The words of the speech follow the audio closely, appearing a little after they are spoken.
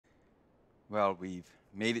Well, we've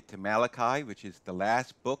made it to Malachi, which is the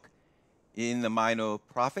last book in the Minor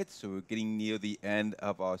Prophets. So we're getting near the end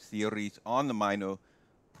of our series on the Minor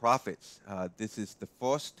Prophets. This is the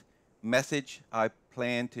first message I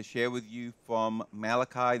plan to share with you from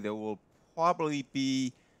Malachi. There will probably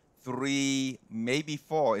be 3, maybe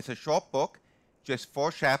 4. It's a short book, just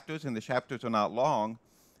 4 chapters, and the chapters are not long.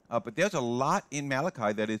 But there's a lot in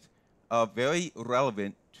Malachi that is very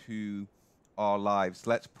relevant to our lives.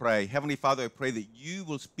 Let's pray. Heavenly Father, I pray that you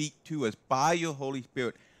will speak to us by your Holy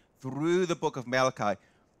Spirit through the book of Malachi.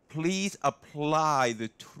 Please apply the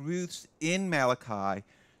truths in Malachi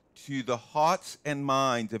to the hearts and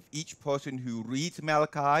minds of each person who reads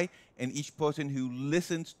Malachi and each person who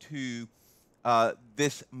listens to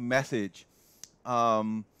this message.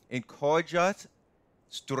 Encourage us,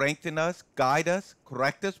 strengthen us, guide us,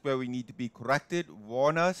 correct us where we need to be corrected,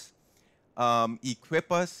 warn us,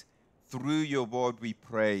 equip us. Through your word we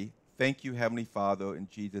pray. Thank you, Heavenly Father, in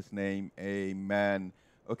Jesus' name, amen.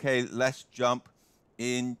 Okay, let's jump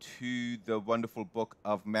into the wonderful book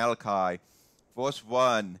of Malachi. Verse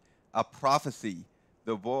 1, a prophecy,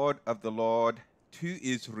 the word of the Lord to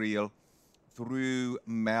Israel through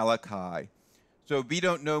Malachi. So we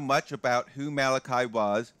don't know much about who Malachi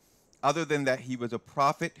was, other than that he was a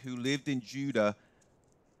prophet who lived in Judah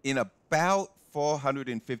in about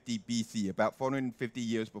 450 BC, about 450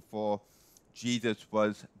 years before Jesus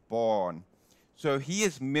was born. So he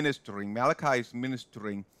is ministering, Malachi is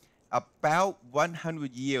ministering about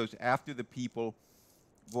 100 years after the people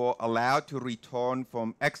were allowed to return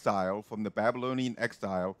from exile, from the Babylonian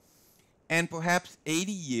exile, and perhaps 80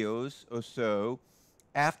 years or so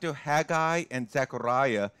after Haggai and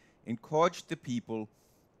Zechariah encouraged the people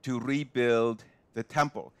to rebuild the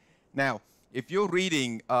temple. Now, if you're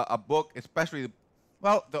reading a book, especially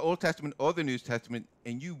the Old Testament or the New Testament,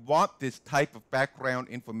 and you want this type of background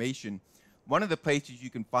information, one of the places you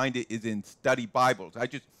can find it is in study Bibles.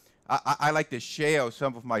 I like to share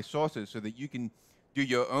some of my sources so that you can do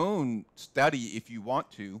your own study if you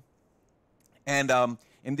want to. And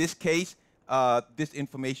in this case, this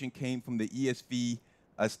information came from the ESV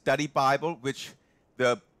Study Bible, which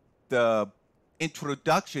the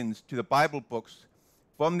introductions to the Bible books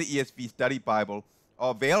from the ESV Study Bible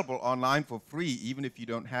are available online for free, even if you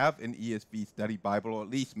don't have an ESV Study Bible, or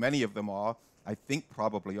at least many of them are. I think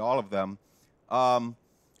probably all of them.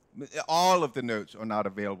 All of the notes are not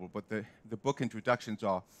available, but the book introductions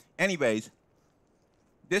are. Anyways,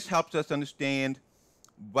 this helps us understand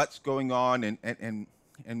what's going on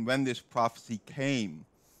and when this prophecy came.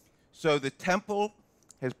 So the temple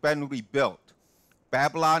has been rebuilt.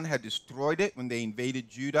 Babylon had destroyed it when they invaded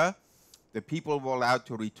Judah. The people were allowed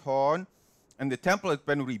to return, and the temple has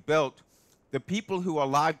been rebuilt. The people who were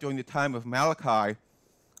alive during the time of Malachi,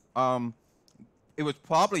 it was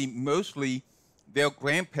probably mostly their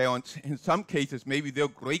grandparents, in some cases maybe their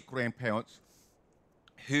great-grandparents,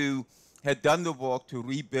 who had done the work to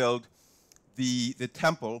rebuild the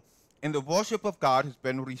temple, and the worship of God has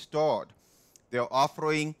been restored. They're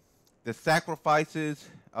offering the sacrifices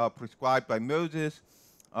prescribed by Moses.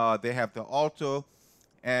 They have the altar,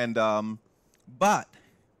 and but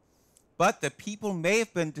the people may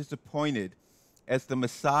have been disappointed as the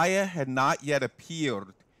Messiah had not yet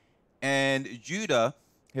appeared, and Judah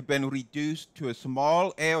had been reduced to a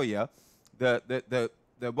small area.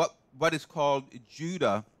 What is called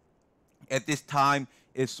Judah at this time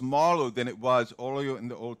is smaller than it was earlier in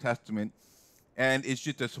the Old Testament, and it's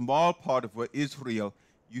just a small part of what Israel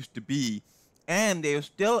used to be. And they are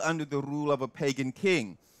still under the rule of a pagan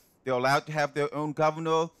king. They're allowed to have their own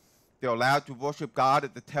governor. They're allowed to worship God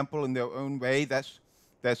at the temple in their own way. That's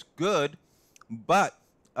good, but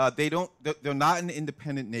they're not an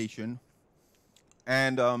independent nation.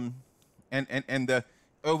 And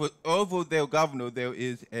over their governor there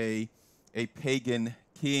is a pagan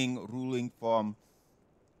king ruling from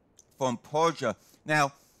Persia.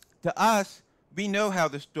 Now, to us, we know how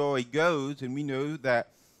the story goes, and we know that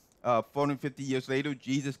 450 years later,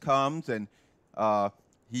 Jesus comes and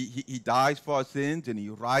he dies for our sins, and he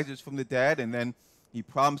rises from the dead, and then he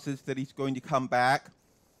promises that he's going to come back,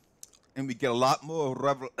 and we get a lot more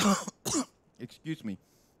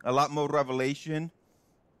a lot more revelation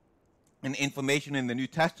and information in the New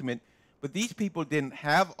Testament. But these people didn't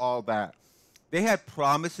have all that. They had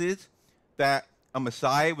promises that a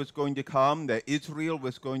Messiah was going to come, that Israel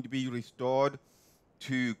was going to be restored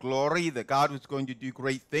to glory, that God was going to do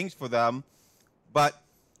great things for them, but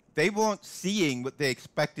they weren't seeing what they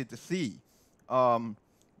expected to see.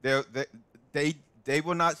 They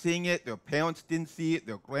were not seeing it. Their parents didn't see it.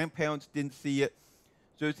 Their grandparents didn't see it.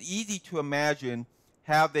 So it's easy to imagine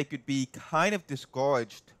how they could be kind of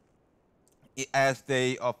discouraged as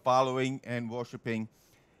they are following and worshiping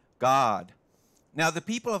God. Now, the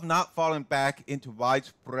people have not fallen back into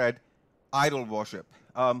widespread idol worship.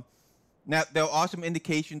 Now, there are some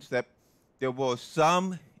indications that there were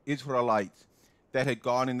some Israelites that had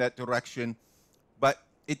gone in that direction, but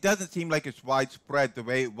it doesn't seem like it's widespread the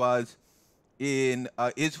way it was in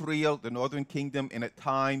Israel, the northern kingdom, and at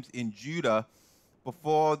times in Judah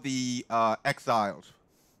before the exiles.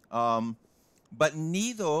 But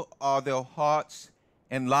neither are their hearts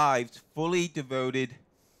and lives fully devoted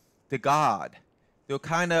to God. They're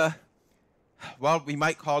kind of, well, we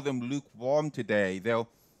might call them lukewarm today. They're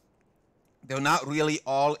not really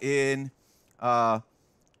all in.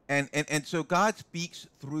 And so God speaks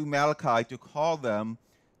through Malachi to call them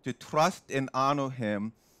to trust and honor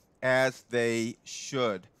him as they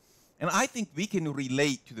should. And I think we can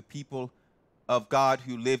relate to the people of God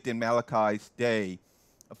who lived in Malachi's day.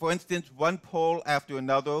 For instance, one poll after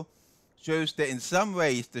another shows that in some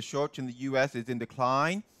ways the church in the U.S. is in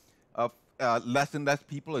decline. Less and less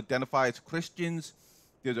people identify as Christians.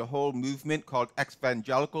 There's a whole movement called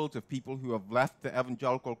evangelicals of people who have left the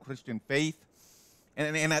evangelical Christian faith.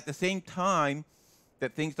 And at the same time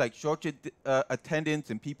that things like church attendance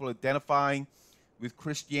and people identifying with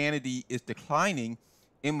Christianity is declining,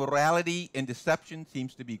 immorality and deception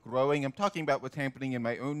seems to be growing. I'm talking about what's happening in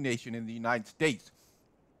my own nation in the United States.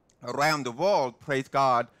 Around the world, praise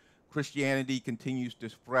God, Christianity continues to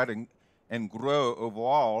spread and grow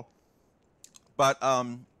overall. But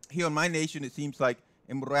here in my nation, it seems like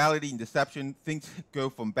immorality and deception, things go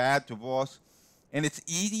from bad to worse. And it's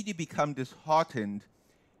easy to become disheartened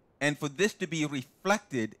and for this to be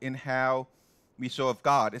reflected in how we serve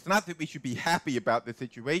God. It's not that we should be happy about the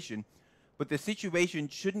situation, but the situation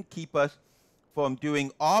shouldn't keep us from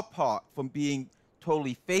doing our part, from being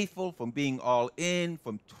totally faithful, from being all in,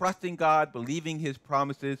 from trusting God, believing his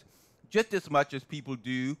promises, just as much as people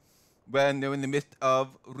do when they're in the midst of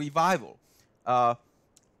revival.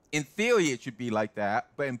 In theory, it should be like that,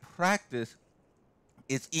 but in practice,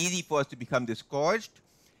 it's easy for us to become discouraged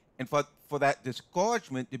and for that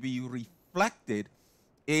discouragement to be reflected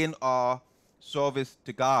in our service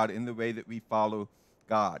to God, in the way that we follow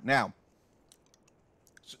God. Now,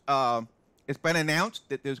 it's been announced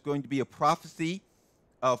that there's going to be a prophecy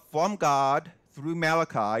from God through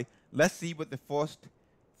Malachi. Let's see what the first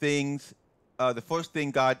thing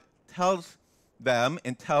God tells them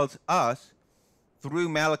and tells us through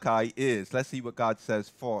Malachi is. Let's see what God says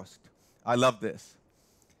first. I love this.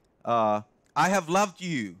 I have loved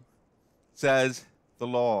you, says the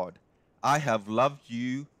Lord. I have loved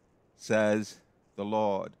you, says the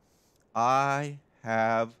Lord. I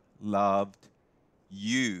have loved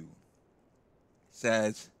you,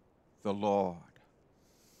 says the Lord.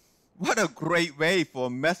 What a great way for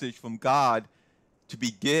a message from God to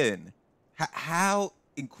begin. How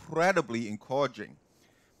incredibly encouraging.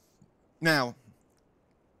 Now,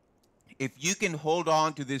 if you can hold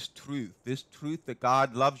on to this truth that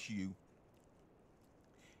God loves you,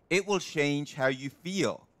 it will change how you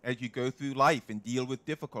feel as you go through life and deal with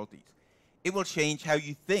difficulties. It will change how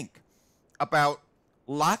you think about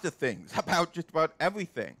lots of things, about just about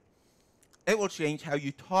everything. It will change how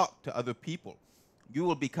you talk to other people. You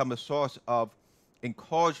will become a source of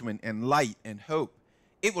encouragement and light and hope.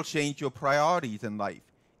 It will change your priorities in life.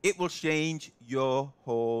 It will change your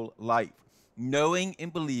whole life. Knowing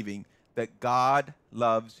and believing that God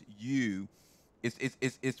loves you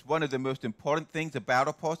is one of the most important things about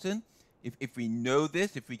a person. If we know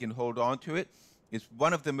this, if we can hold on to it, it's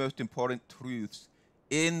one of the most important truths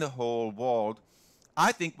in the whole world.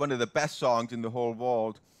 I think one of the best songs in the whole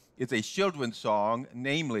world is a children's song,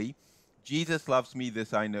 namely, Jesus Loves Me,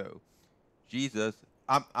 This I Know. Jesus,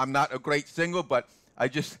 I'm not a great singer, but I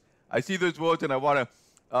see those words and I want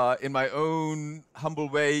to, in my own humble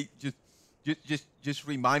way, just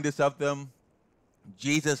remind us of them.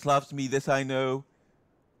 Jesus loves me, this I know,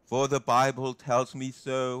 for the Bible tells me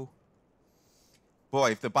so.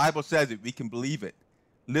 Boy, if the Bible says it, we can believe it.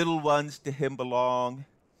 Little ones to him belong.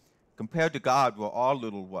 Compared to God, we're all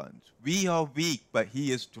little ones. We are weak, but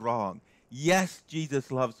he is strong. Yes,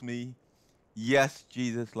 Jesus loves me. Yes,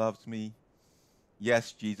 Jesus loves me.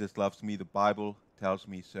 Yes, Jesus loves me. The Bible tells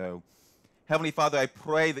me so. Heavenly Father, I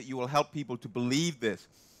pray that you will help people to believe this.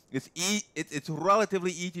 It's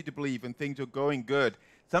relatively easy to believe when things are going good.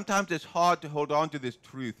 Sometimes it's hard to hold on to this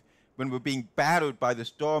truth when we're being battered by the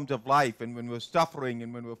storms of life and when we're suffering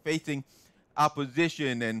and when we're facing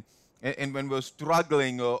opposition and when we're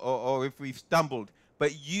struggling or if we've stumbled.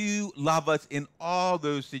 But you love us in all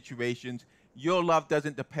those situations. Your love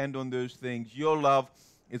doesn't depend on those things. Your love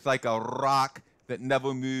is like a rock that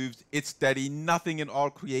never moves. It's steady. Nothing in all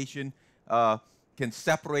creation can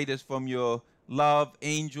separate us from your love,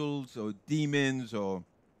 angels or demons or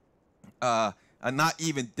not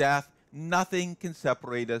even death. Nothing can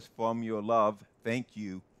separate us from your love. Thank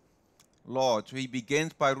you, Lord. So he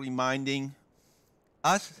begins by reminding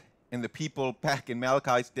us and the people back in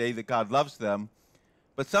Malachi's day that God loves them,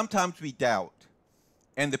 but sometimes we doubt.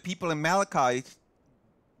 And the people in Malachi's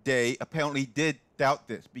day apparently did doubt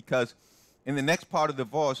this, because in the next part of the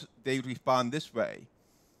verse, they respond this way.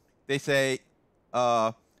 They say,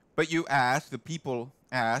 but you ask, the people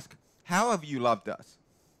ask, how have you loved us?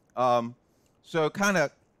 So kind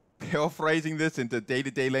of paraphrasing this into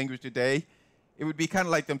day-to-day language today, it would be kind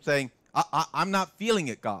of like them saying, I'm not feeling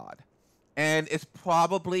it, God. And it's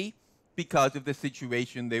probably because of the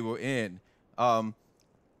situation they were in.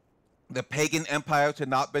 The pagan empires had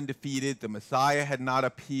not been defeated. The Messiah had not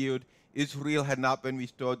appeared. Israel had not been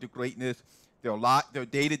restored to greatness. Their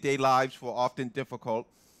day-to-day lives were often difficult.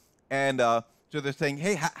 And so they're saying,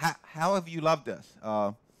 hey, how have you loved us?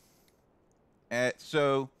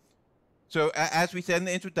 So as we said in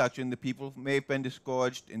the introduction, the people may have been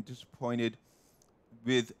discouraged and disappointed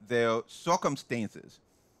with their circumstances.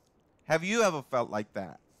 Have you ever felt like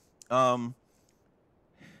that?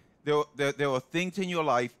 There are things in your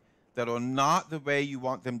life that are not the way you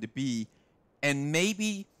want them to be, and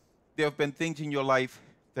maybe there have been things in your life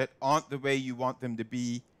that aren't the way you want them to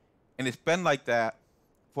be, and it's been like that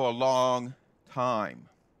for a long time.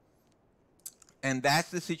 And that's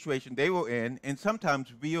the situation they were in, and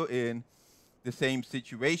sometimes we are in the same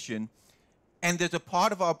situation. And there's a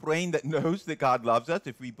part of our brain that knows that God loves us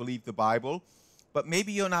if we believe the Bible, but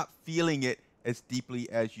maybe you're not feeling it as deeply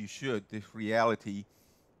as you should, this reality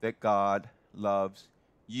that God loves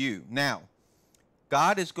you. Now,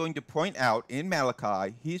 God is going to point out in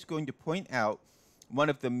Malachi, he's going to point out one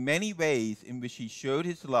of the many ways in which he showed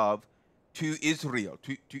his love to Israel,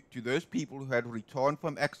 to those people who had returned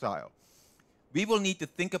from exile. We will need to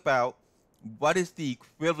think about what is the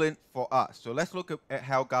equivalent for us. So let's look at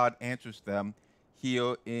how God answers them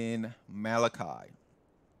here in Malachi.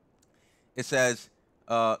 It says,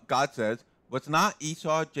 God says, was not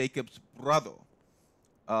Esau Jacob's brother,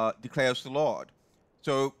 declares the Lord.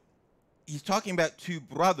 So he's talking about two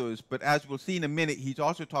brothers, but as we'll see in a minute, he's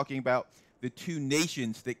also talking about the two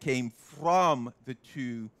nations that came from the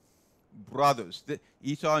two brothers.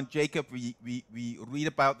 Esau and Jacob, we read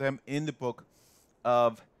about them in the book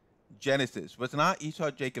of Genesis. Was not Esau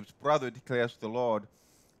Jacob's brother, declares the Lord.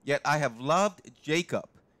 Yet I have loved Jacob,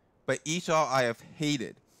 but Esau I have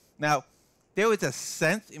hated. Now, there is a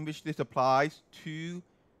sense in which this applies to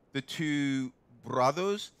the two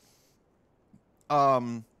brothers.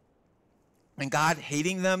 And God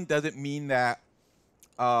hating them doesn't mean that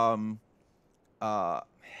I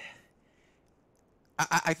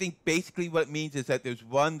think basically what it means is that there's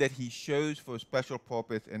one that he shows for a special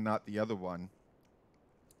purpose and not the other one.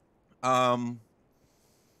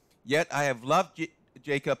 Yet I have loved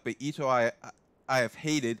Jacob, but Esau I have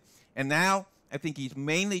hated. And now I think he's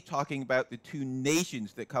mainly talking about the two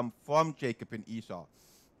nations that come from Jacob and Esau.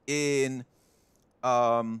 In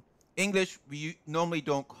English, we normally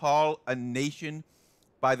don't call a nation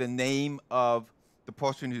by the name of the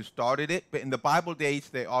person who started it, but in the Bible days,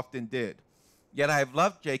 they often did. Yet I have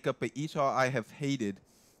loved Jacob, but Esau I have hated,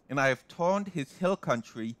 and I have turned his hill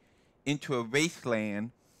country into a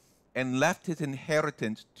wasteland and left his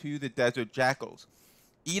inheritance to the desert jackals.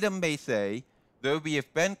 Edom may say, though we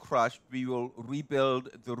have been crushed, we will rebuild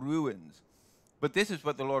the ruins. But this is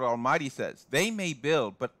what the Lord Almighty says. They may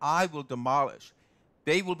build, but I will demolish.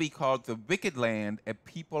 They will be called the wicked land, a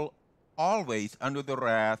people always under the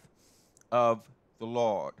wrath of the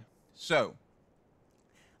Lord. So,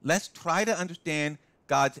 let's try to understand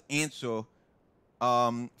God's answer.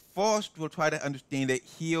 First, we'll try to understand it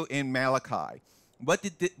here in Malachi.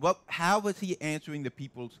 How was he answering the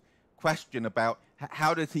people's question about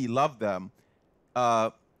how does he love them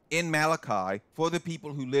in Malachi for the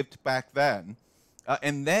people who lived back then?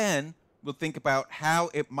 And then we'll think about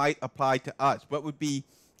how it might apply to us. What would be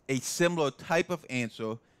a similar type of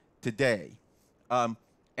answer today? And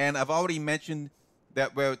I've already mentioned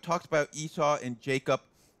that where it talks about Esau and Jacob,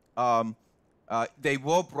 they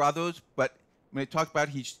were brothers, but when it talks about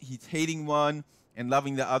he's hating one and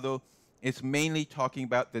loving the other, it's mainly talking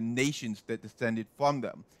about the nations that descended from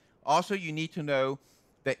them. Also, you need to know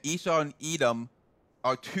that Esau and Edom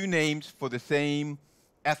are two names for the same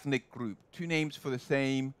ethnic group, two names for the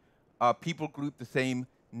same people group, the same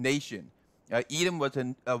nation. Edom was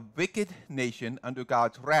a wicked nation under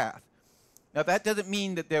God's wrath. Now, that doesn't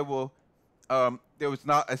mean that there was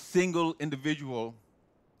not a single individual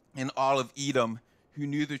in all of Edom who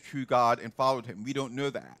knew the true God and followed him. We don't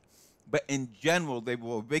know that. But in general, they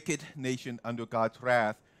were a wicked nation under God's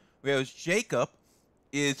wrath. Whereas Jacob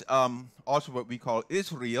is also what we call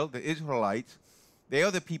Israel, the Israelites. They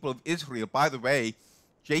are the people of Israel. By the way,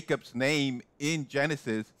 Jacob's name in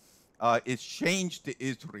Genesis is changed to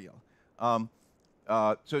Israel.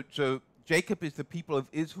 So Jacob is the people of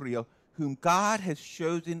Israel whom God has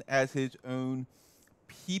chosen as his own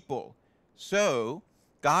people. So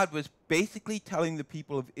God was basically telling the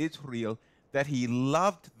people of Israel that he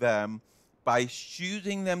loved them by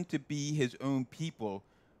choosing them to be his own people,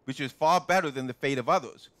 which is far better than the fate of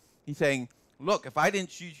others. He's saying, look, if I didn't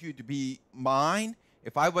choose you to be mine,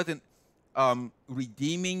 if I wasn't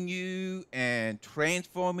redeeming you and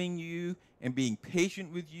transforming you and being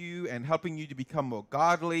patient with you and helping you to become more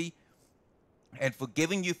godly and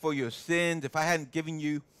forgiving you for your sins, if I hadn't given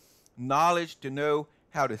you knowledge to know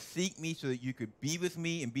how to seek me so that you could be with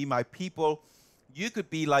me and be my people, you could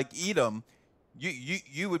be like Edom.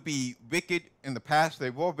 You would be wicked in the past. They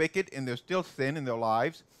were wicked, and there's still sin in their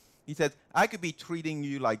lives. He says, I could be treating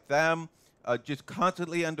you like them, just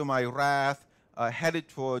constantly under my wrath, headed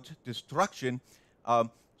towards destruction.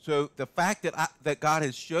 So the fact that God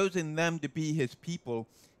has chosen them to be his people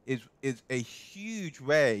is a huge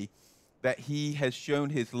way that he has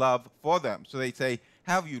shown his love for them. So they say,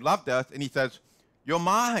 how have you loved us? And he says, you're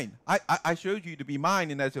mine. I showed you to be mine,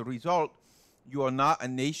 and as a result, you are not a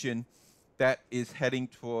nation that is heading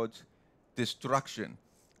towards destruction.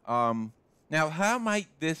 Now, how might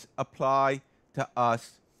this apply to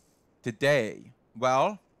us today?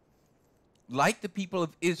 Well, like the people of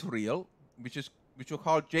Israel, which are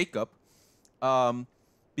called Jacob,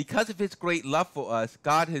 because of his great love for us,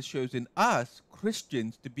 God has chosen us,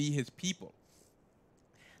 Christians, to be his people.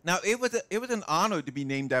 Now, it was an honor to be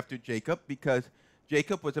named after Jacob, because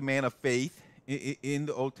Jacob was a man of faith in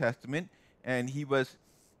the Old Testament, and he was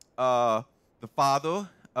the father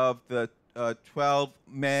of the 12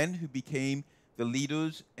 men who became the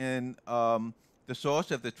leaders and the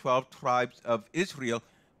source of the 12 tribes of Israel.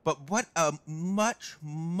 But what a much,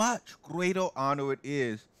 much greater honor it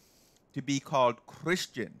is to be called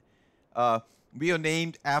Christian. We are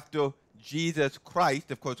named after Jesus Christ.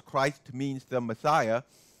 Of course, Christ means the Messiah.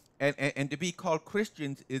 And to be called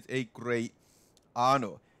Christians is a great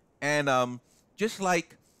honor. And just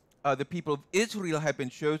like the people of Israel have been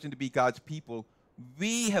chosen to be God's people,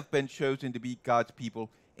 we have been chosen to be God's people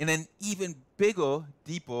in an even bigger,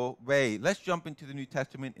 deeper way. Let's jump into the New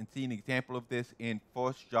Testament and see an example of this in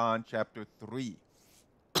 1 John chapter 3.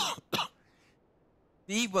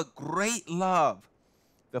 See what great love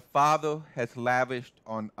the Father has lavished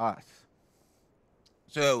on us.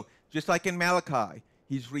 So, just like in Malachi,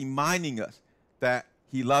 he's reminding us that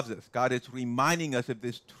he loves us. God is reminding us of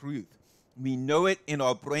this truth. We know it in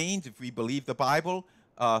our brains if we believe the Bible,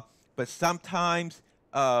 but sometimes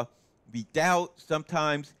we doubt.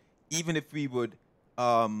 Sometimes, even if we would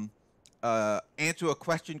answer a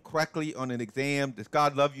question correctly on an exam, does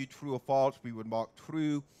God love you, true or false, we would mark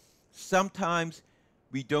true. Sometimes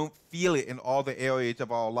we don't feel it in all the areas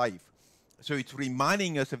of our life. So it's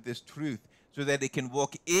reminding us of this truth so that it can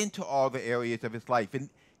walk into all the areas of his life. And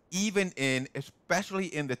even especially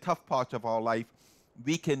in the tough parts of our life,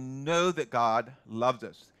 we can know that God loves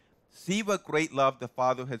us. See what great love the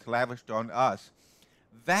Father has lavished on us,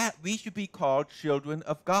 that we should be called children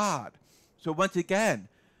of God. So once again,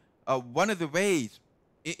 one of the ways,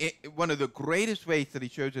 one of the greatest ways that he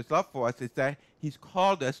shows his love for us is that he's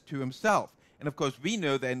called us to himself. And of course, we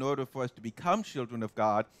know that in order for us to become children of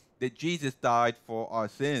God, that Jesus died for our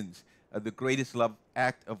sins, the greatest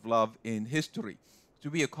act of love in history. So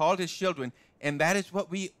we are called his children, and that is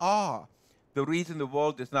what we are. The reason the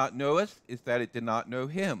world does not know us is that it did not know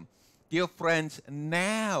him. Dear friends,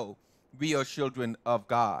 now we are children of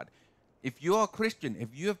God. If you are a Christian, if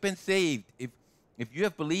you have been saved, if you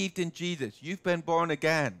have believed in Jesus, you've been born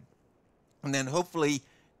again, and then hopefully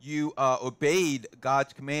you obeyed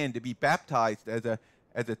God's command to be baptized as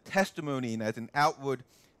a testimony and as an outward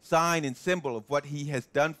sign and symbol of what he has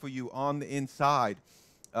done for you on the inside.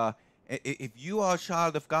 If you are a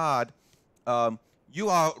child of God, you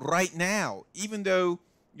are right now, even though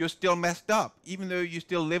you're still messed up, even though you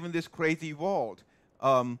still live in this crazy world,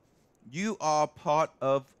 you are part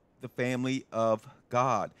of the family of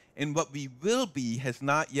God. And what we will be has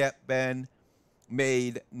not yet been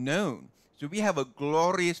made known. So we have a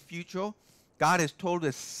glorious future. God has told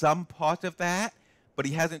us some parts of that, but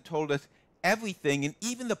he hasn't told us everything. And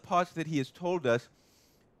even the parts that he has told us,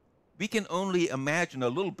 we can only imagine a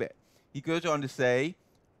little bit. He goes on to say,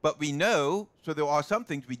 but we know, so there are some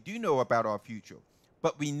things we do know about our future,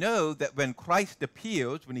 but we know that when Christ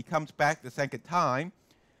appears, when he comes back the second time,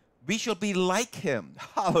 We shall be like him.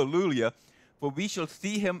 Hallelujah. For we shall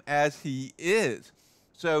see him as he is.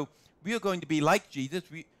 So we are going to be like Jesus.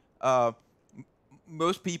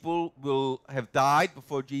 Most people will have died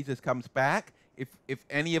before Jesus comes back. If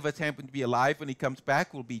any of us happen to be alive when he comes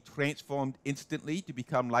back, we'll be transformed instantly to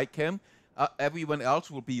become like him. Everyone else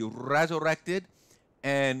will be resurrected,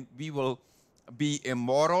 and we will be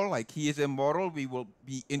immortal like he is immortal. We will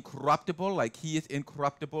be incorruptible like he is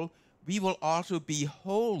incorruptible. We will also be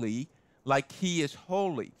holy like he is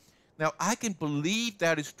holy. Now, I can believe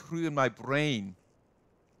that is true in my brain,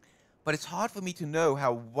 but it's hard for me to know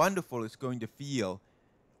how wonderful it's going to feel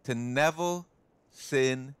to never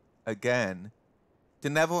sin again, to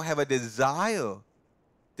never have a desire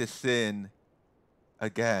to sin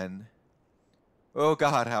again. Oh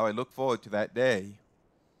God, how I look forward to that day.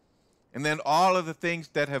 And then all of the things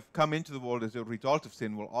that have come into the world as a result of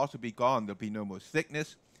sin will also be gone. There'll be no more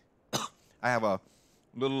sickness. I have a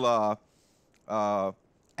little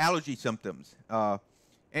allergy symptoms.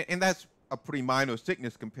 And that's a pretty minor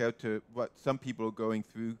sickness compared to what some people are going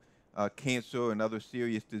through, cancer and other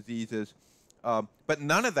serious diseases. But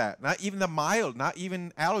none of that, not even the mild, not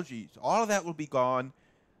even allergies, all of that will be gone.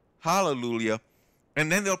 Hallelujah.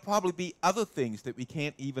 And then there'll probably be other things that we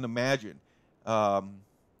can't even imagine.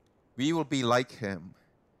 We will be like him.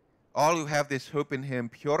 All who have this hope in him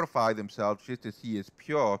purify themselves just as he is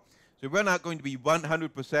pure. So we're not going to be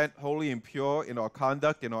 100% holy and pure in our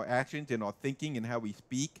conduct, in our actions, in our thinking, and how we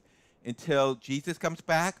speak until Jesus comes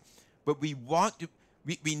back. But we want to,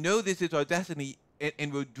 we know this is our destiny,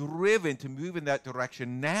 and we're driven to move in that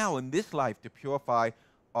direction now in this life to purify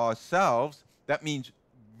ourselves. That means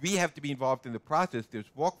we have to be involved in the process. There's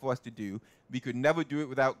work for us to do. We could never do it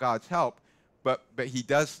without God's help, but he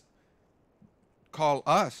does call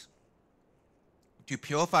us to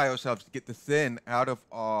purify ourselves, to get the sin out of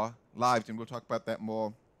our lives, and we'll talk about that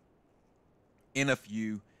more in a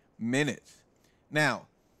few minutes. Now,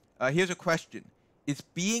 here's a question. Is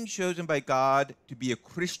being chosen by God to be a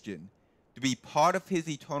Christian, to be part of his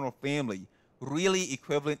eternal family, really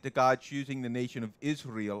equivalent to God choosing the nation of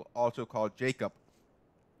Israel, also called Jacob?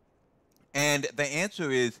 And the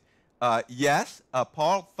answer is yes.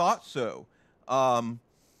 Paul thought so.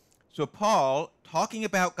 So Paul, talking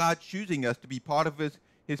about God choosing us to be part of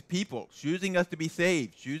his people, choosing us to be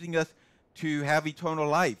saved, choosing us to have eternal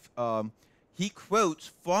life, he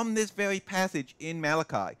quotes from this very passage in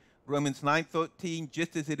Malachi, Romans 9:13,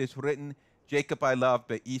 just as it is written, Jacob I loved,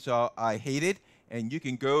 but Esau I hated. And you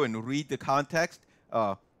can go and read the context.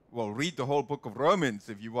 Read the whole book of Romans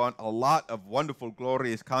if you want a lot of wonderful,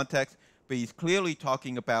 glorious context. But he's clearly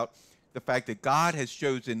talking about the fact that God has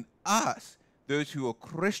chosen us, those who are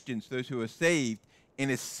Christians, those who are saved, and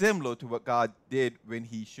it's similar to what God did when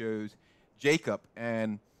he chose Jacob.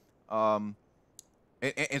 And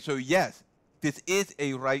so, yes, this is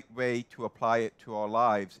a right way to apply it to our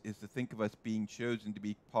lives, is to think of us being chosen to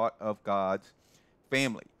be part of God's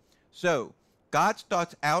family. So, God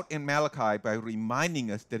starts out in Malachi by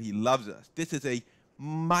reminding us that he loves us. This is a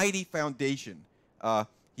mighty foundation.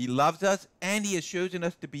 He loves us, and he has chosen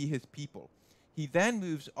us to be his people. He then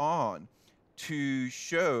moves on to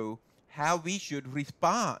show how we should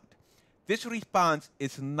respond. This response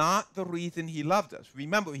is not the reason he loves us.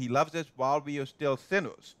 Remember, he loves us while we are still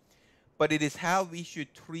sinners. But it is how we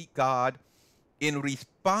should treat God in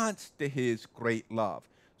response to his great love.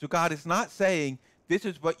 So God is not saying, this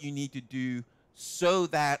is what you need to do so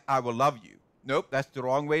that I will love you. Nope, that's the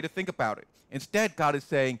wrong way to think about it. Instead, God is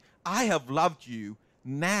saying, I have loved you.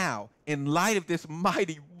 Now, in light of this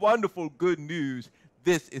mighty, wonderful good news,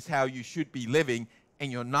 this is how you should be living,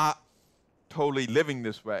 and you're not totally living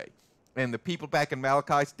this way. And the people back in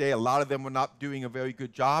Malachi's day, a lot of them were not doing a very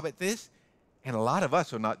good job at this, and a lot of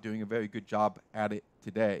us are not doing a very good job at it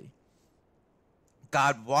today.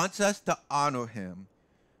 God wants us to honor him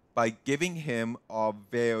by giving him our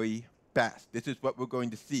very best. This is what we're going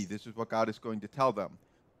to see. This is what God is going to tell them.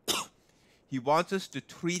 He wants us to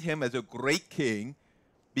treat him as a great king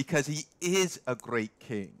because he is a great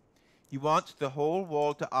king. He wants the whole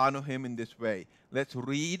world to honor him in this way. Let's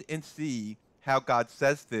read and see how God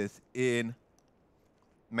says this in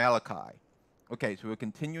Malachi. Okay, so we're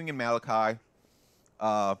continuing in Malachi,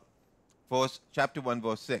 chapter 1,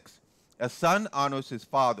 verse 6. A son honors his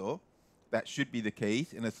father, that should be the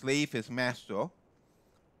case, and a slave his master.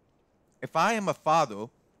 If I am a father,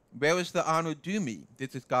 where is the honor due me?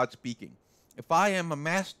 This is God speaking. If I am a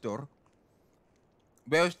master,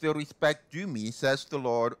 where is the respect due me, says the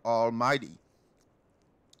Lord Almighty.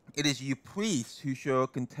 It is you priests who show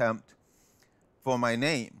contempt for my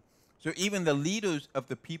name. So even the leaders of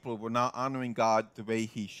the people were not honoring God the way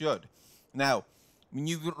he should. Now, When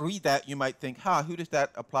you read that, you might think, who does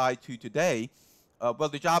that apply to today? Well,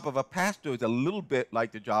 the job of a pastor is a little bit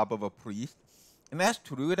like the job of a priest. And that's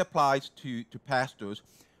true. It applies to pastors.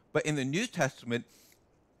 But in the New Testament,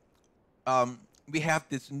 we have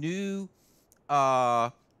this new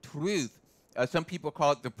truth. Some people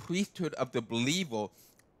call it the priesthood of the believer.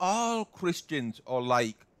 All Christians are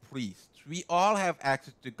like priests. We all have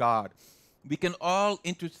access to God. We can all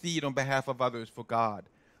intercede on behalf of others for God.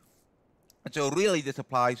 And so really this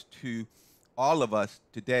applies to all of us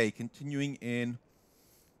today. Continuing in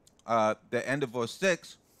the end of verse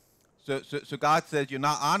 6, so God says, you're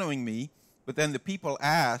not honoring me, but then the people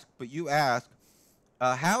ask, but you ask,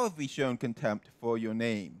 how have we shown contempt for your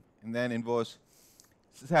name? And then in verse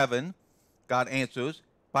 7, God answers,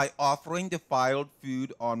 by offering defiled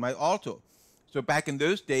food on my altar. So back in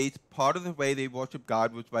those days, part of the way they worshiped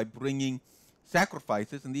God was by bringing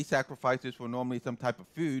sacrifices, and these sacrifices were normally some type of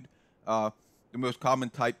food, the most common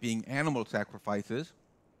type being animal sacrifices.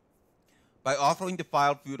 By offering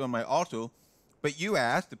defiled food on my altar, but you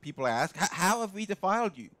ask, the people ask, how have we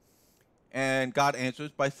defiled you? And God answers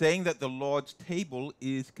by saying that the Lord's table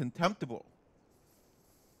is contemptible.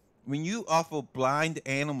 When you offer blind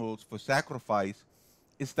animals for sacrifice,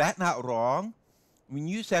 is that not wrong? When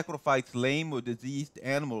you sacrifice lame or diseased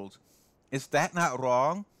animals, is that not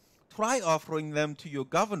wrong? Try offering them to your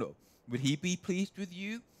governor. Would he be pleased with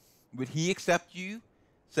you? Would he accept you?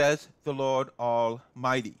 Says the Lord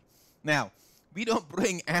Almighty. Now, we don't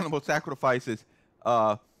bring animal sacrifices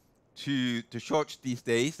to church these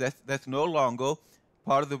days. That's no longer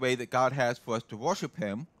part of the way that God has for us to worship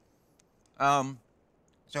him.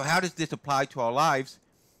 So how does this apply to our lives?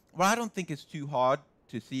 Well, I don't think it's too hard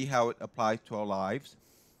to see how it applies to our lives.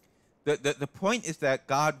 The point is that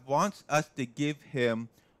God wants us to give him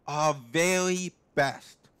our very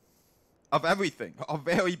best of everything, our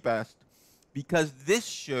very best, because this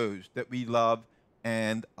shows that we love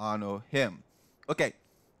and honor him. Okay,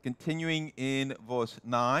 continuing in verse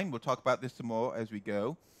 9, we'll talk about this some more as we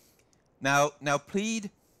go. Now plead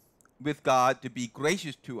with God to be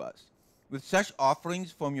gracious to us. With such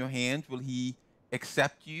offerings from your hands will he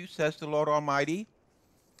accept you, says the Lord Almighty.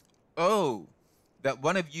 Oh, that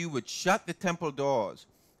one of you would shut the temple doors,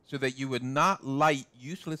 so that you would not light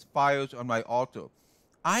useless fires on my altar.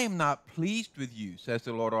 I am not pleased with you, says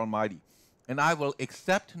the Lord Almighty, and I will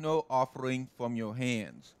accept no offering from your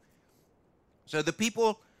hands. So the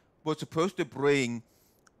people were supposed to bring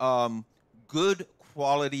good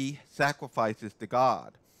quality sacrifices to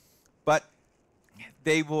God, but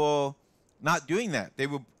they were not doing that. They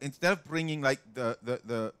were, instead of bringing like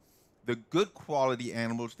the good quality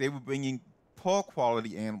animals, they were bringing poor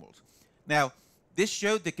quality animals. Now, this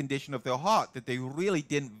showed the condition of their heart, that they really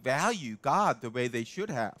didn't value God the way they should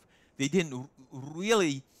have. They didn't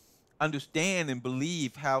really understand and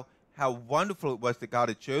believe how wonderful it was that God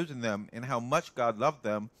had chosen them and how much God loved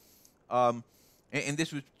them. And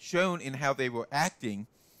this was shown in how they were acting.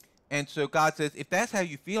 And so God says, if that's how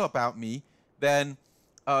you feel about me, then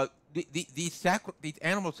these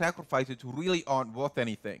animal sacrifices really aren't worth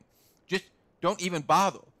anything. Just don't even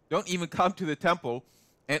bother. Don't even come to the temple,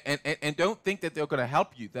 and don't think that they're going to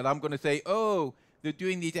help you, that I'm going to say, oh, they're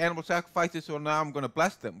doing these animal sacrifices, so now I'm going to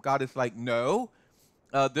bless them. God is like, no.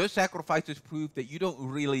 Those sacrifices prove that you don't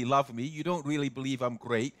really love me. You don't really believe I'm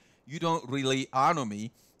great. You don't really honor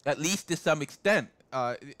me, at least to some extent.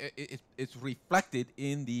 It's reflected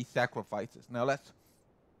in these sacrifices. Now let's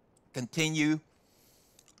continue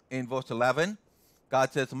in verse 11.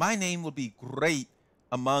 God says, my name will be great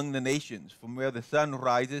among the nations, from where the sun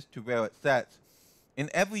rises to where it sets. In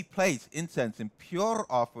every place, incense and pure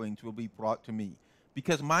offerings will be brought to me,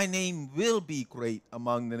 because my name will be great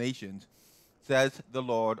among the nations, says the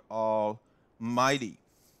Lord Almighty.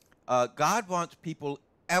 God wants people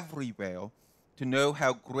everywhere to know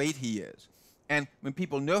how great he is. And when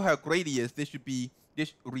people know how great he is, this should be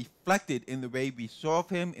reflected in the way we serve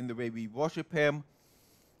him, in the way we worship him.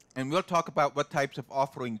 And we'll talk about what types of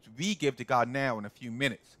offerings we give to God now in a few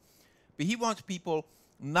minutes. But he wants people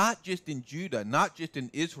not just in Judah, not just in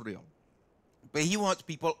Israel, but he wants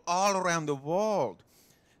people all around the world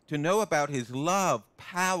to know about his love,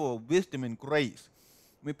 power, wisdom, and grace.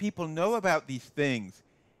 When people know about these things,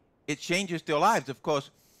 it changes their lives. Of course,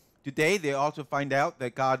 today they also find out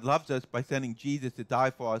that God loves us by sending Jesus to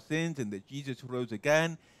die for our sins, and that Jesus rose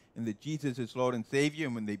again, and that Jesus is Lord and Savior.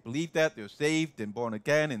 And when they believe that, they're saved and born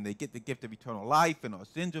again, and they get the gift of eternal life, and our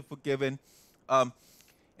sins are forgiven.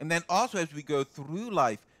 And then also as we go through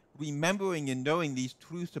life, remembering and knowing these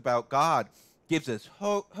truths about God gives us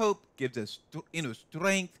hope, gives us inner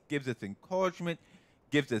strength, gives us encouragement,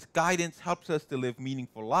 gives us guidance, helps us to live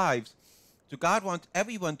meaningful lives. So God wants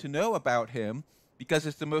everyone to know about him, because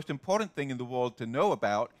it's the most important thing in the world to know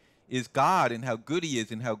about is God and how good he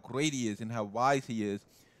is and how great he is and how wise he is,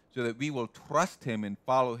 so that we will trust him and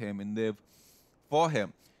follow him and live for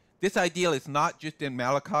him. This ideal is not just in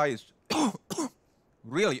Malachi, it's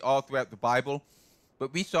really all throughout the Bible,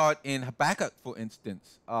 but we saw it in Habakkuk, for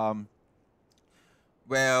instance,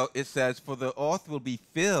 where it says, "For the earth will be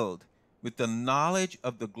filled with the knowledge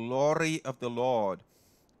of the glory of the Lord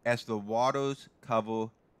as the waters cover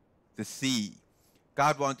the sea."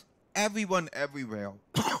 God wants everyone everywhere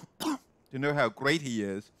to know how great he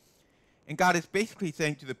is. And God is basically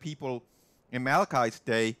saying to the people in Malachi's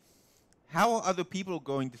day, how are other people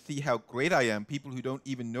going to see how great I am, people who don't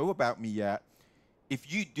even know about me yet,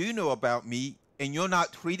 if you do know about me and you're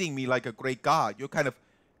not treating me like a great God? You're kind of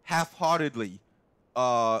half-heartedly,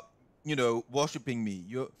 worshiping me.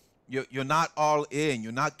 You're not all in.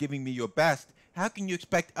 You're not giving me your best. How can you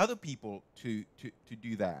expect other people to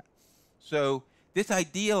do that? So this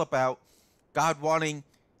ideal about God wanting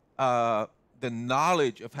the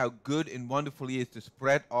knowledge of how good and wonderful he is to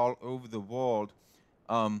spread all over the world,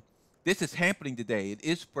 this is happening today. It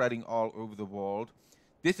is spreading all over the world.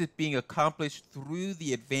 This is being accomplished through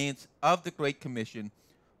the advance of the Great Commission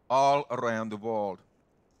all around the world.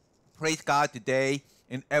 Praise God, today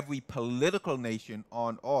in every political nation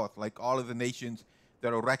on earth, like all of the nations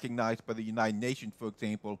that are recognized by the United Nations, for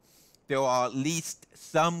example, there are at least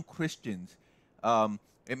some Christians.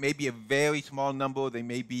 It may be a very small number. They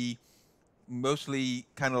may be mostly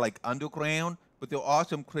kind of like underground, but there are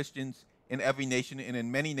some Christians in every nation, and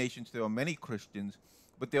in many nations there are many Christians,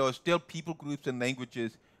 but there are still people groups and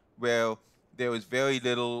languages where there is very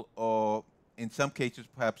little, or in some cases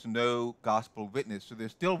perhaps no, gospel witness. So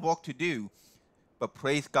there's still work to do, but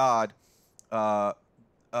praise God,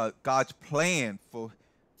 God's plan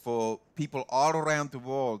for people all around the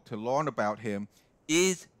world to learn about him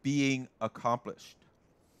is being accomplished.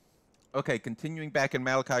 Okay, continuing back in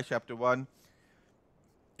Malachi chapter 1,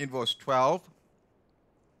 in verse 12,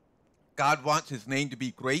 God wants his name to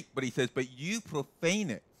be great, but he says, "But you profane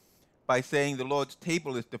it by saying the Lord's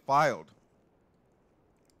table is defiled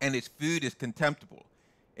and his food is contemptible.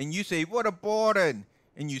 And you say, 'What a burden!'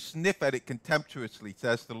 And you sniff at it contemptuously,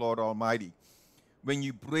 says the Lord Almighty. When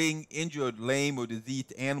you bring injured, lame, or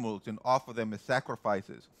diseased animals and offer them as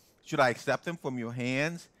sacrifices, should I accept them from your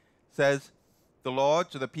hands, says the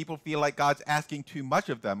Lord?" So the people feel like God's asking too much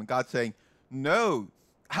of them. And God's saying, "No,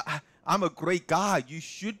 I'm a great God. You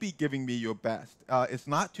should be giving me your best. It's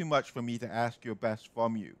not too much for me to ask your best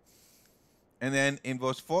from you." And then in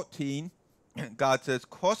verse 14, God says,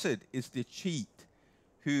 "Cursed is the cheat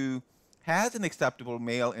who has an acceptable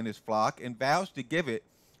male in his flock and vows to give it,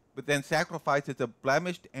 but then sacrifices a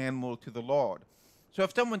blemished animal to the Lord." So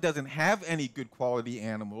if someone doesn't have any good quality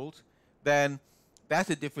animals, then that's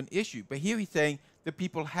a different issue. But here he's saying the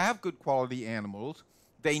people have good quality animals.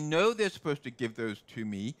 They know they're supposed to give those to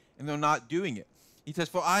me, and they're not doing it. He says,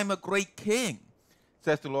 "For I'm a great king,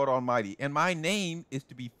 says the Lord Almighty, and my name is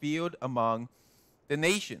to be feared among the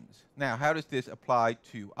nations." Now, how does this apply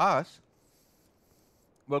to us?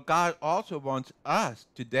 Well, God also wants us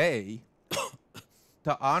today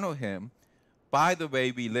to honor him by the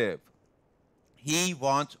way we live. He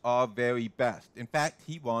wants our very best. In fact,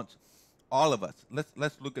 he wants all of us.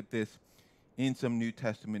 Let's look at this in some New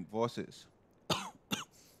Testament verses.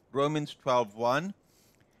 Romans 12:1.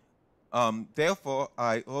 "Therefore,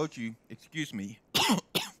 I urge you," excuse me,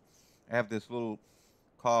 I have this little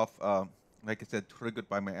cough, like I said, triggered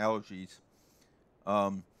by my allergies.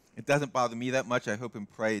 It doesn't bother me that much. I hope and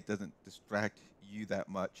pray it doesn't distract you that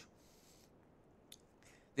much.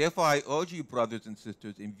 "Therefore, I urge you, brothers and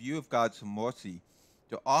sisters, in view of God's mercy,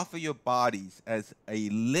 to offer your bodies as a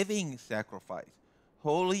living sacrifice,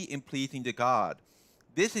 holy and pleasing to God.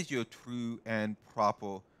 This is your true and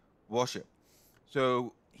proper worship."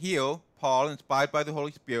 So here, Paul, inspired by the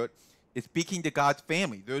Holy Spirit, is speaking to God's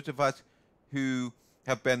family, those of us who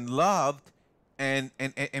have been loved and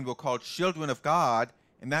we're called children of God,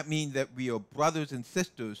 and that means that we are brothers and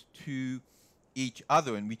sisters to each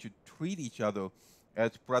other, and we should treat each other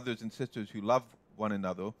as brothers and sisters who love one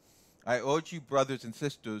another. "I urge you, brothers and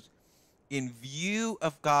sisters, in view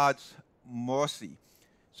of God's mercy."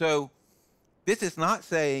 So this is not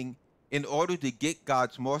saying in order to get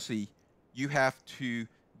God's mercy, you have to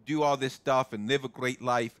do all this stuff and live a great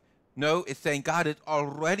life. No, it's saying God has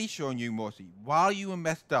already shown you mercy. While you were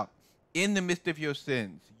messed up, in the midst of your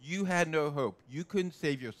sins, you had no hope. You couldn't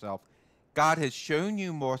save yourself. God has shown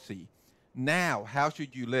you mercy. Now, how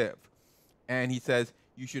should you live? And he says,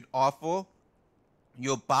 you should offer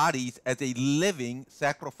your bodies as a living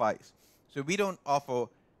sacrifice. So we don't offer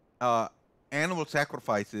animal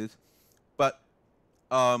sacrifices, but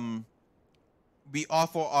we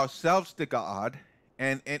offer ourselves to God,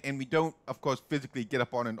 and we don't, of course, physically get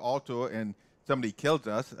up on an altar and somebody kills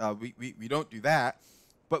us. We don't do that,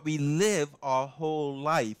 but we live our whole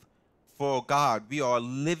life for God. We are a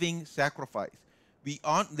living sacrifice. We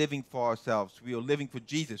aren't living for ourselves. We are living for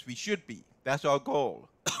Jesus. We should be. That's our goal.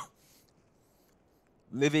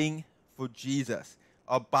 Living for Jesus.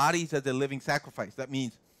 Our bodies as a living sacrifice. That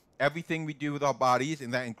means everything we do with our bodies,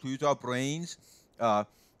 and that includes our brains,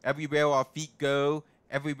 everywhere our feet go,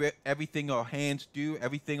 everything our hands do,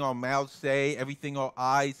 everything our mouths say, everything our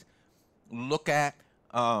eyes look at,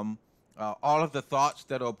 all of the thoughts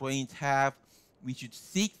that our brains have. We should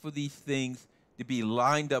seek for these things to be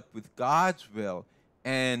lined up with God's will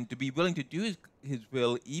and to be willing to do his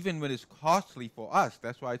will even when it's costly for us.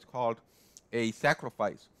 That's why it's called a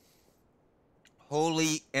sacrifice.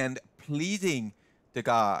 Holy and pleasing to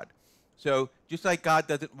God. So just like God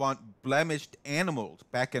doesn't want blemished animals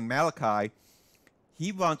back in Malachi,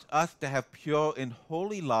 he wants us to have pure and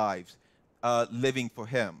holy lives living for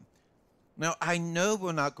him. Now, I know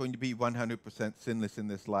we're not going to be 100% sinless in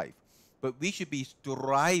this life, but we should be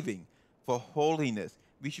striving for holiness.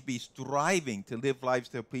 We should be striving to live lives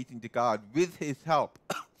that are pleasing to God with his help,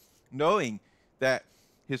 knowing that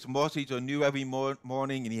his mercies are new every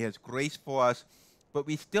morning and he has grace for us, but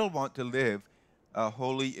we still want to live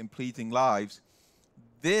holy and pleasing lives.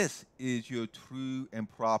 This is your true and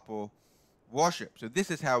proper worship. So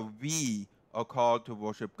this is how we are called to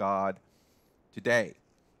worship God today.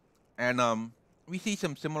 And we see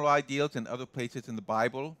some similar ideals in other places in the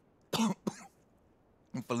Bible.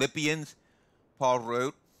 In Philippians, Paul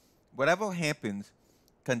wrote, "Whatever happens,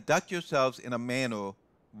 conduct yourselves in a manner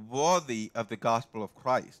worthy of the gospel of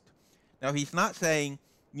Christ." Now, he's not saying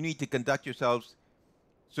you need to conduct yourselves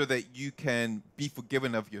so that you can be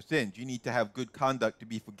forgiven of your sins. You need to have good conduct to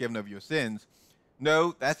be forgiven of your sins.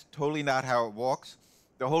 No, that's totally not how it works.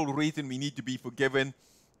 The whole reason we need to be forgiven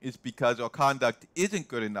is because our conduct isn't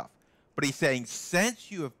good enough. But he's saying,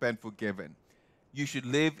 since you have been forgiven, you should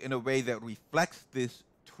live in a way that reflects this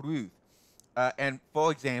truth. And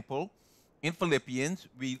for example, in Philippians,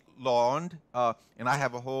 we learned, and I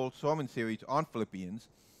have a whole sermon series on Philippians.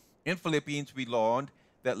 In Philippians, we learned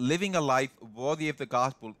that living a life worthy of the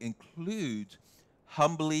gospel includes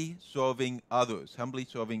humbly serving others, humbly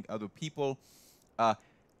serving other people,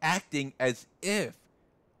 acting as if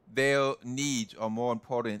their needs are more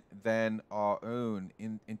important than our own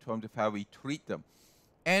in terms of how we treat them.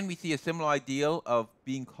 And we see a similar ideal of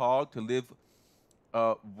being called to live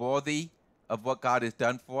worthy of what God has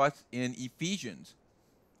done for us in Ephesians.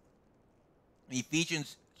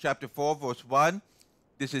 Ephesians chapter 4, verse 1,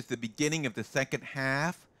 this is the beginning of the second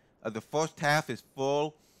half. The first half is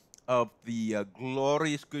full of the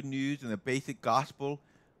glorious good news and the basic gospel.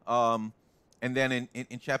 And then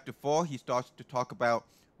in chapter 4, he starts to talk about,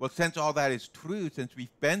 well, since all that is true, since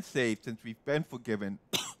we've been saved, since we've been forgiven,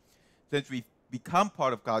 since we've become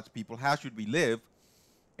part of God's people, how should we live?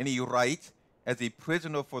 And he writes, as a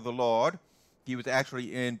prisoner for the Lord, he was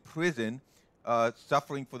actually in prison,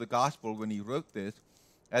 suffering for the gospel when he wrote this.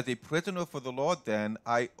 As a prisoner for the Lord, then,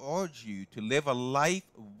 I urge you to live a life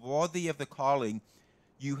worthy of the calling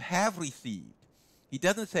you have received. He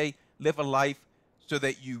doesn't say live a life so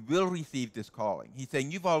that you will receive this calling. He's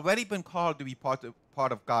saying you've already been called to be part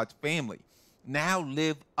of God's family. Now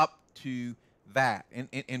live up to that.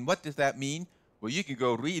 And what does that mean? Well, you can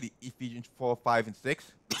go read Ephesians 4, 5, and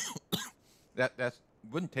 6. That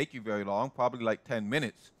wouldn't take you very long, probably like 10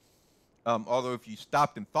 minutes. Although if you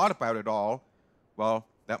stopped and thought about it all, well,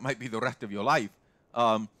 that might be the rest of your life.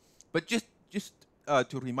 But just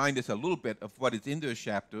to remind us a little bit of what is in those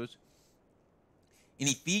chapters, in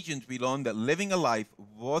Ephesians we learn that living a life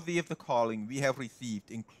worthy of the calling we have received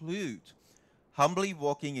includes humbly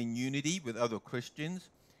walking in unity with other Christians.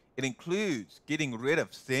 It includes getting rid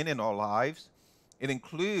of sin in our lives. It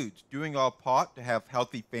includes doing our part to have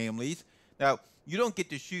healthy families. Now, you don't get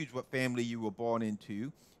to choose what family you were born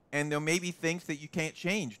into, and there may be things that you can't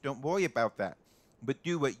change. Don't worry about that. But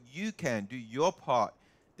do what you can, do your part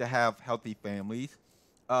to have healthy families.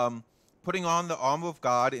 Putting on the armor of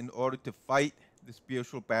God in order to fight the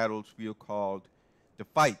spiritual battles we are called to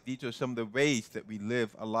fight. These are some of the ways that we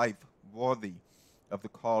live a life worthy of the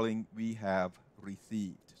calling we have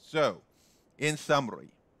received. So, in summary,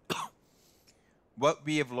 what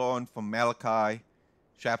we have learned from Malachi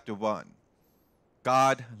chapter 1.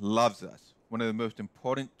 God loves us. One of the most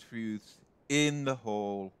important truths in the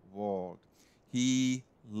whole world. He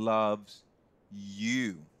loves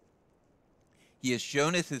you. He has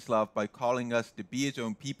shown us his love by calling us to be his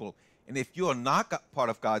own people And if you are not part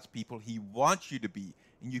of God's people, he wants you to be.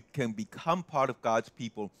 And you can become part of God's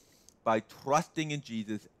people by trusting in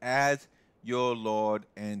Jesus as your Lord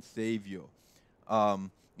and Savior. And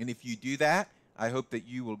if you do that, I hope that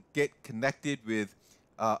you will get connected with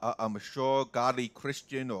a mature, godly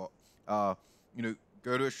Christian, or go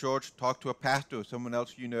to a church, talk to a pastor or someone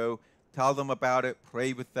else you know, tell them about it,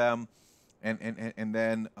 pray with them, and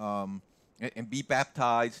then be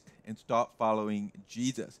baptized and start following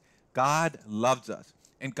Jesus. God loves us,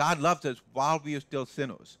 and God loves us while we are still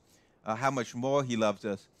sinners. How much more he loves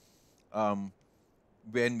us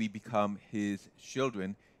when we become his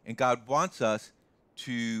children. And God wants us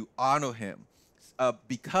to honor him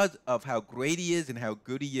because of how great he is and how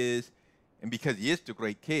good he is, and because he is the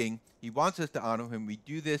great king. He wants us to honor him. We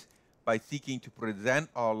do this by seeking to present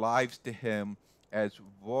our lives to him as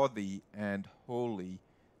worthy and holy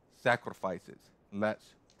sacrifices. Let's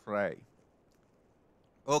pray.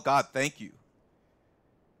 Oh God, thank you.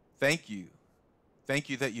 Thank you. Thank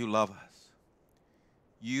you that you love us.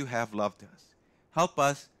 You have loved us. Help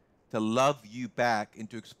us to love you back and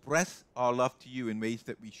to express our love to you in ways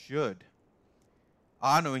that we should,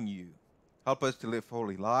 honoring you. Help us to live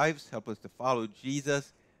holy lives. Help us to follow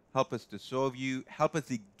Jesus. Help us to serve you. Help us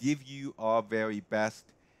to give you our very best,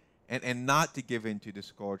 and not to give in to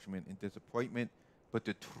discouragement and disappointment, but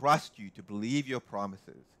to trust you, to believe your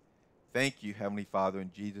promises. Thank you, Heavenly Father.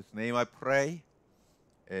 In Jesus' name I pray.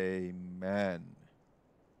 Amen.